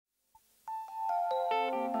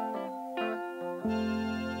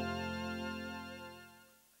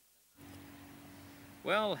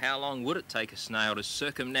Well, how long would it take a snail to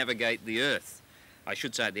circumnavigate the Earth? I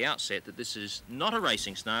should say at the outset that this is not a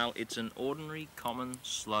racing snail, it's an ordinary, common,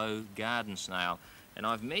 slow garden snail. And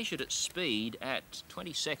I've measured its speed at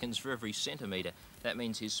 20 seconds for every centimetre. That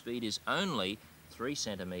means his speed is only 3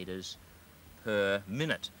 centimetres per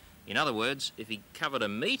minute. In other words, if he covered a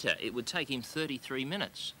metre, it would take him 33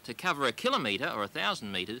 minutes. To cover a kilometre or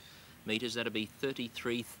 1,000 metres, that'd be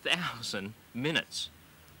 33,000 minutes.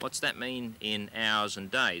 What's that mean in hours and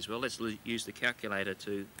days? Well, let's use the calculator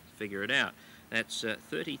to figure it out. That's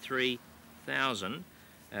 33,000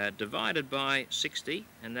 divided by 60,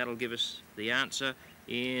 and that'll give us the answer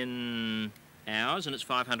in hours, and it's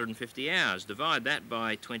 550 hours. Divide that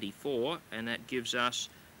by 24, and that gives us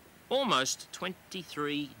almost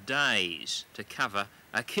 23 days to cover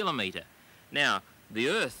a kilometre. Now, the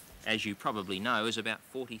Earth, as you probably know, is about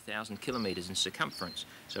 40,000 kilometres in circumference.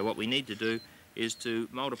 So what we need to do is to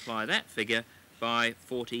multiply that figure by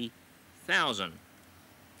 40,000.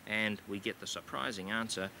 And we get the surprising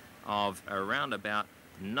answer of around about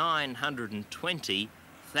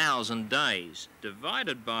 920,000 days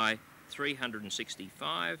divided by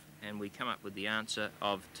 365, and we come up with the answer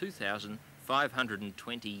of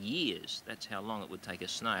 2,520 years. That's how long it would take a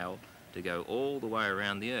snail to go all the way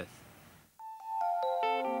around the Earth.